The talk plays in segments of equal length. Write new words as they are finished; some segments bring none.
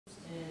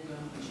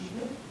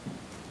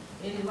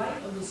In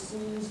light of the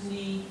school's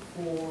need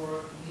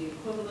for the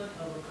equivalent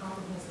of a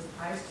comprehensive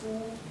high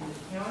school in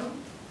the county,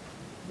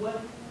 what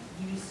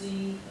do you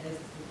see as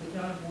the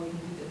county board can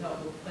do to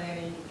help with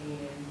planning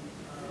and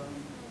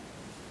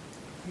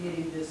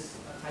creating this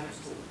type of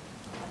school?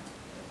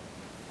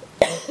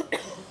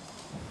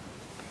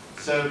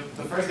 So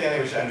the first thing I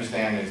think we should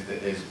understand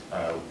is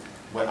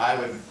what I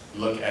would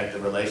look at the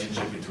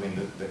relationship between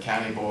the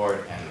county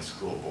board and the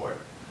school board.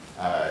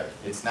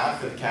 It's not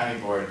for the county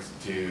boards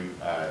to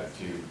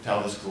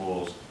tell the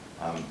schools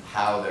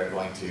how they're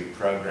going to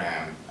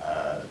program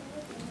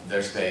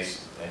their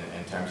space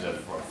in terms of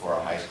for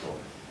a high school.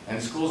 And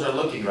the schools are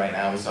looking right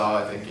now. We saw,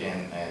 I think,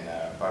 in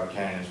Barbara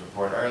Cannon's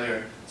report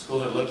earlier,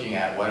 schools are looking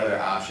at what are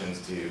their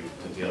options to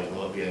deal.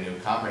 Will it be a new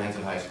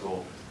comprehensive high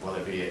school? Will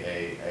it be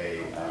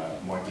a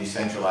more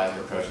decentralized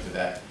approach to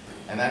that?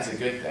 And that's a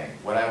good thing.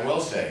 What I will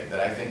say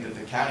that I think that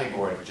the county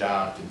board's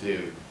job to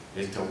do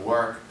is to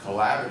work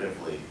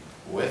collaboratively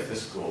with the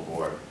school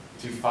board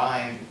to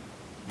find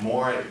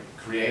more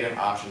creative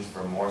options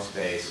for more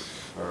space,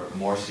 for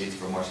more seats,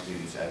 for more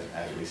students,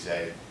 as we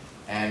say.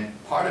 And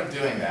part of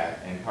doing that,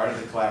 and part of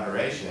the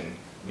collaboration,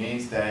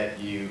 means that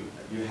you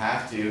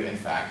have to, in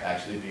fact,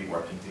 actually be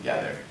working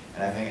together.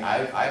 And I think,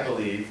 I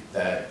believe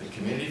that the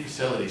community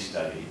facility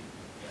study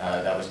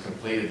that was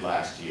completed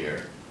last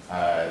year,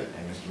 and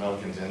Mr.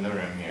 Milliken's in the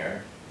room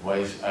here,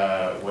 was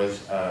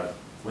a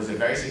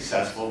very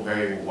successful,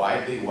 very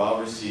widely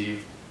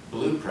well-received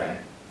blueprint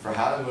for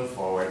how to move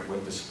forward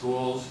with the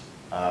schools,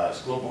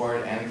 school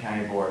board and the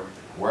county board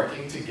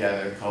working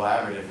together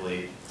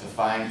collaboratively to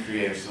find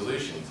creative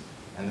solutions.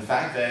 And the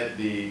fact that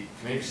the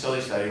community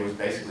facility study was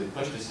basically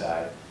pushed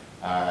aside,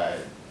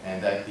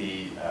 and that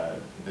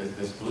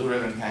this blue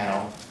ribbon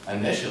panel,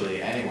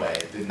 initially anyway,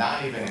 did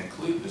not even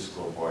include the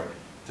school board,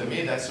 to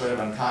me that's sort of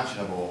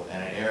unconscionable in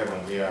an era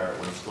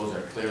when schools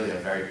are clearly a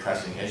very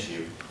pressing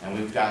issue, and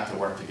we've got to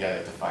work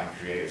together to find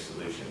creative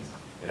solutions.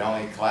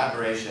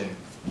 Collaboration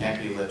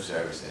can't be lip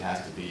service. It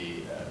has to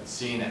be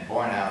seen and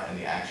borne out in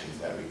the actions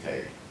that we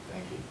take.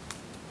 Thank you.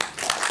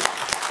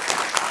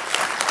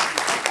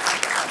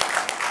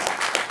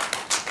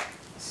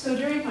 So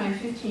during my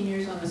 15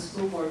 years on the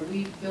school board,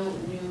 we built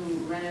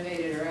new,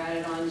 renovated, or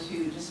added on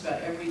to just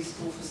about every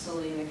school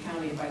facility in the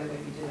county. By the way,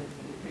 we did it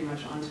pretty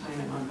much on time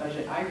and on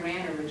budget. I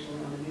ran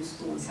originally on a new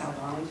school in South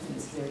Arlington.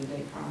 It's there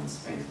today, Carlin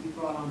Springs. We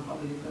brought on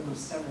probably the equivalent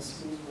of several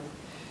schools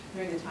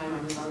during the time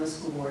I was on the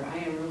school board. I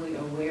am really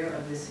aware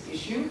of this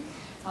issue.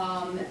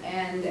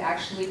 And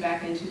actually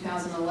back in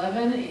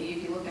 2011,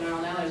 if you look at it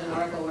now, there's an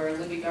article where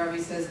Libby Garvey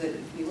says that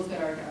if we look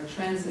at our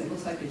trends, it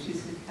looks like in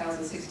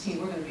 2016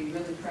 we're going to be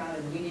really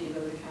crowded and we need to go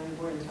to the county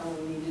board and tell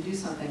them we need to do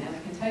something. And I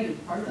can tell you,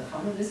 part of the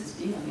fun of this is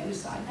being on the other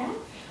side now,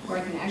 where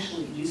I can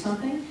actually do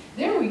something.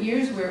 There were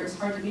years where it was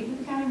hard to meet with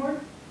the county board.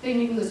 They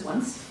meet with us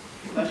once,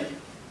 the budget,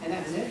 and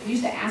that was it. We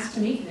used to ask to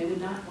meet and they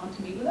would not want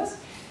to meet with us.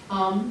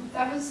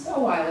 That was a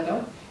while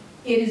ago.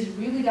 It has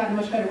really gotten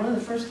much better. One of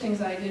the first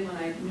things I did when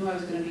I knew I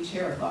was going to be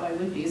chair, or thought I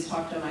would be, is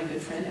talk to my good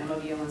friend Emma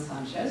Viola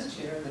Sanchez,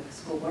 chair of the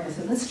school board. I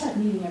said, let's start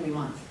meeting every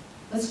month.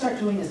 Let's start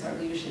doing this, our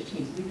leadership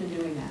teams. We've been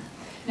doing that.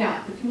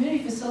 Now, the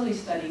community facility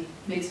study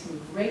made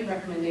some great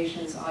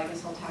recommendations. I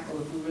guess I'll tackle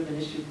the blue ribbon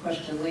issue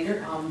question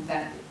later.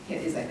 That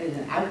is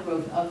an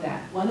outgrowth of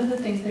that. One of the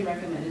things they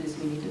recommended is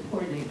we need to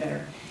coordinate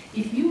better.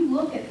 If you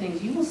look at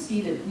things, you will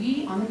see that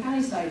we, on the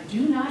county side,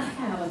 do not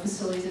have a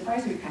facilities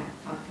advisory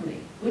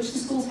committee, which the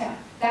schools have.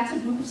 That's a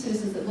group of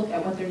citizens that look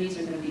at what their needs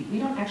are going to be. We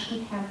don't actually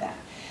have that.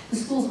 The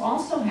schools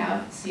also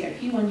have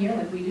CIP 1 year,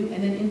 like we do,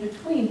 and then in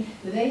between,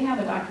 they have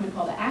a document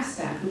called the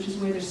ASSAC, which is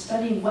where they're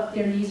studying what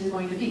their needs are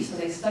going to be. So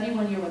they study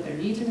 1 year what their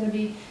needs are going to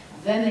be,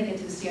 then they get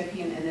to the CIP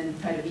and then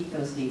try to meet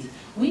those needs.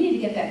 We need to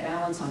get that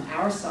balance on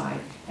our side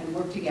and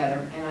work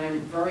together, and I'm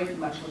very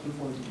much looking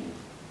forward to doing it.